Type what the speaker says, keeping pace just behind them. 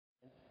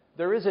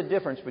There is a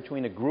difference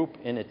between a group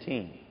and a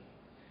team.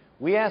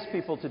 We ask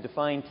people to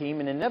define team,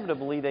 and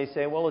inevitably they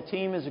say, well, a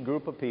team is a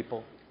group of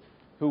people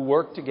who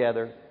work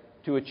together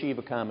to achieve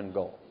a common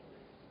goal.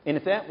 And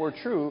if that were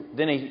true,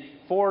 then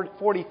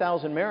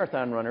 40,000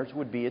 marathon runners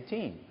would be a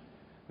team.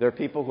 They're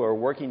people who are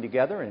working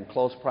together in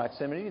close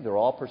proximity. They're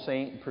all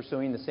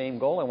pursuing the same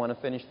goal. I want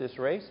to finish this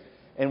race.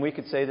 And we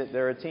could say that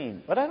they're a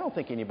team. But I don't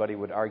think anybody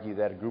would argue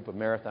that a group of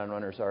marathon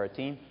runners are a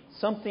team.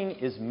 Something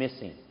is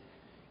missing.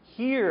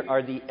 Here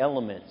are the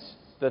elements,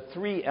 the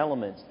three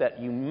elements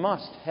that you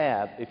must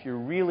have if you're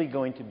really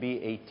going to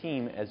be a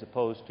team as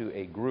opposed to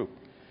a group.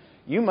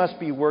 You must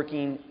be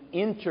working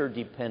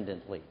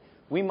interdependently.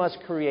 We must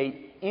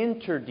create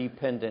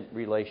interdependent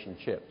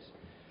relationships.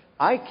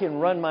 I can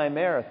run my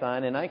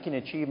marathon and I can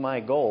achieve my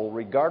goal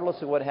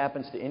regardless of what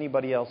happens to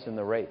anybody else in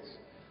the race.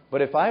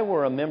 But if I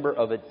were a member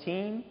of a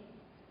team,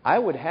 I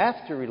would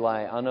have to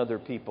rely on other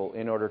people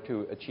in order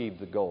to achieve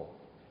the goal.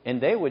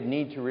 And they would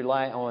need to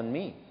rely on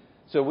me.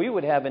 So we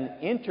would have an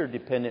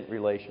interdependent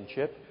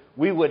relationship.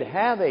 We would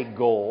have a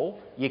goal.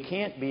 You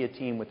can't be a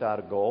team without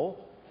a goal.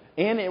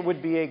 And it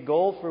would be a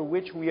goal for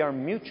which we are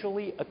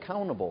mutually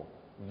accountable.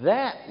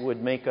 That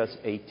would make us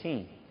a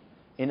team.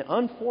 And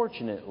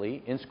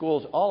unfortunately, in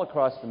schools all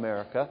across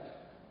America,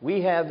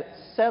 we have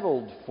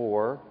settled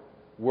for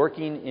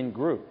working in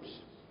groups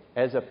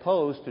as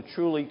opposed to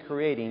truly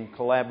creating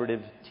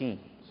collaborative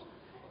teams.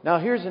 Now,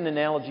 here's an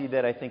analogy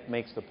that I think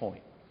makes the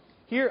point.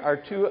 Here are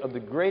two of the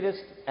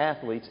greatest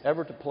athletes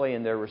ever to play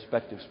in their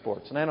respective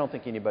sports, and I don't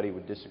think anybody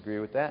would disagree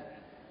with that.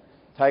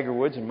 Tiger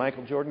Woods and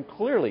Michael Jordan,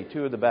 clearly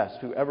two of the best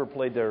who ever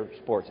played their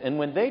sports. And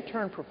when they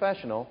turned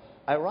professional,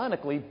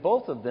 ironically,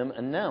 both of them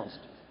announced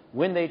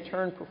when they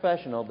turned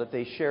professional that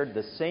they shared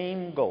the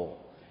same goal.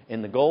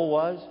 And the goal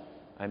was,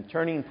 I'm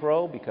turning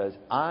pro because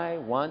I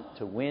want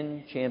to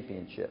win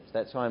championships.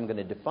 That's how I'm going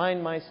to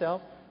define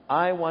myself.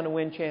 I want to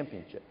win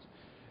championships.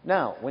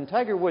 Now, when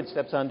Tiger Woods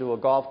steps onto a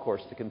golf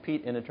course to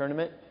compete in a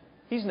tournament,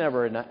 he's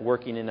never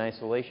working in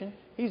isolation.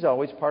 He's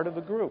always part of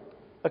a group,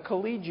 a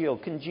collegial,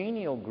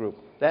 congenial group.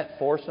 That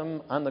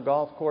foursome on the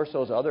golf course,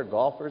 those other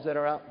golfers that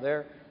are out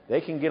there,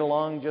 they can get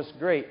along just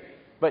great.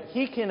 But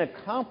he can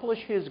accomplish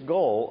his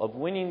goal of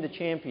winning the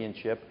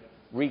championship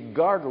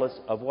regardless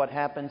of what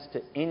happens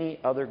to any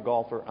other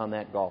golfer on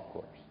that golf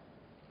course.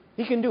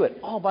 He can do it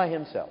all by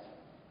himself.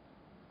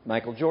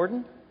 Michael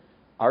Jordan,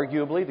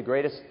 arguably the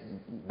greatest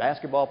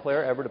basketball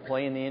player ever to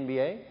play in the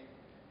NBA.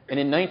 And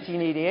in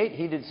 1988,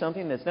 he did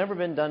something that's never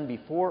been done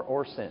before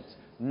or since.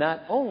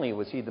 Not only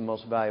was he the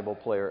most valuable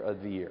player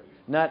of the year,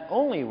 not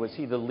only was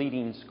he the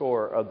leading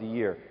scorer of the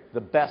year,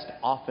 the best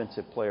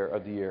offensive player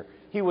of the year,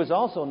 he was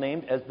also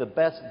named as the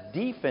best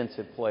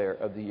defensive player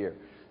of the year.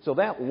 So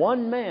that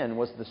one man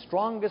was the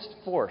strongest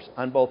force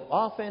on both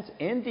offense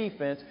and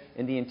defense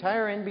in the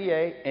entire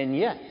NBA, and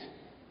yet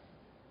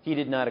he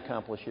did not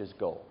accomplish his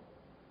goal.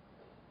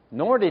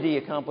 Nor did he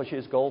accomplish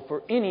his goal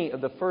for any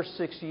of the first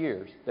 6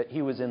 years that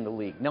he was in the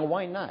league. Now,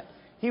 why not?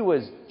 He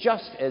was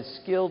just as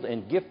skilled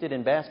and gifted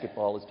in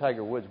basketball as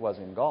Tiger Woods was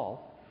in golf.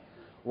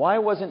 Why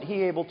wasn't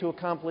he able to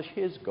accomplish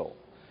his goal?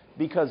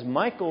 Because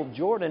Michael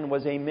Jordan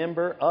was a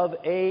member of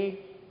a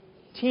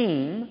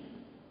team.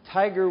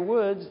 Tiger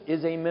Woods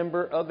is a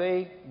member of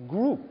a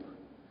group.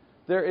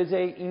 There is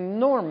an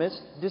enormous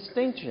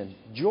distinction.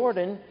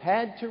 Jordan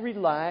had to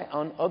rely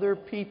on other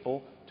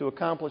people to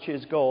accomplish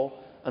his goal,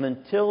 and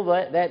until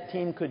that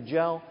team could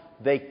gel,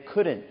 they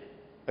couldn't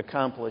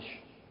accomplish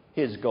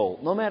his goal,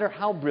 no matter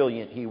how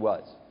brilliant he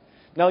was.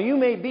 Now, you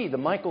may be the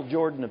Michael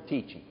Jordan of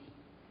teaching.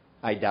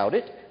 I doubt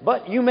it,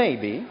 but you may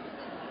be.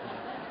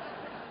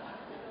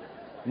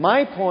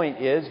 My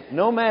point is,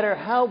 no matter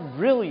how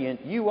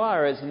brilliant you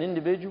are as an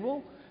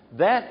individual,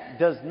 that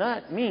does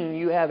not mean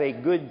you have a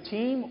good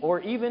team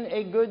or even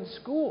a good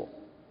school.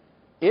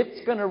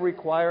 It's going to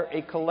require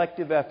a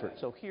collective effort.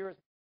 So here is